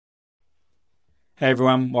Hey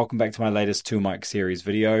everyone, welcome back to my latest two mic series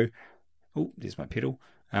video. Oh, there's my pedal.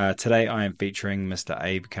 Today I am featuring Mr.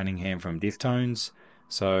 Abe Cunningham from Deftones.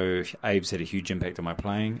 So Abe's had a huge impact on my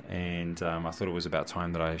playing, and I thought it was about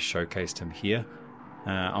time that I showcased him here.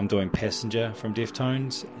 I'm doing Passenger from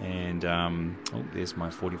Deftones, and oh, there's my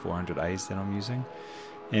 4400As that I'm using.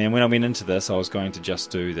 And when I went into this, I was going to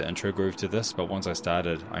just do the intro groove to this, but once I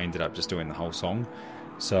started, I ended up just doing the whole song.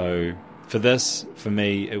 So for this, for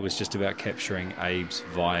me, it was just about capturing Abe's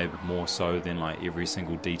vibe more so than like every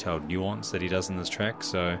single detailed nuance that he does in this track.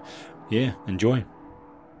 So yeah, enjoy.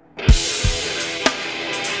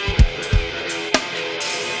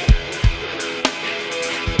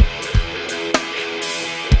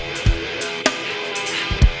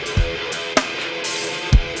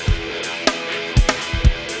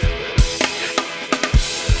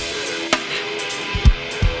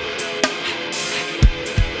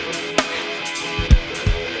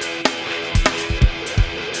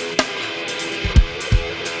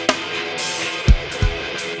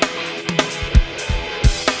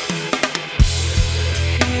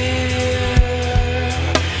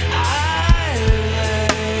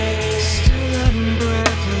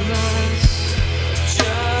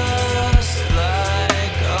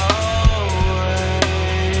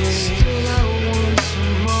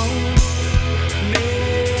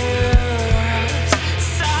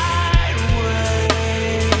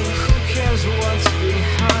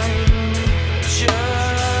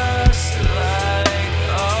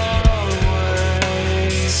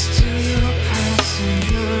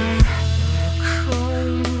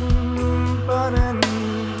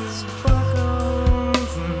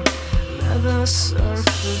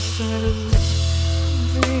 Surfaces,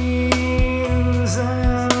 the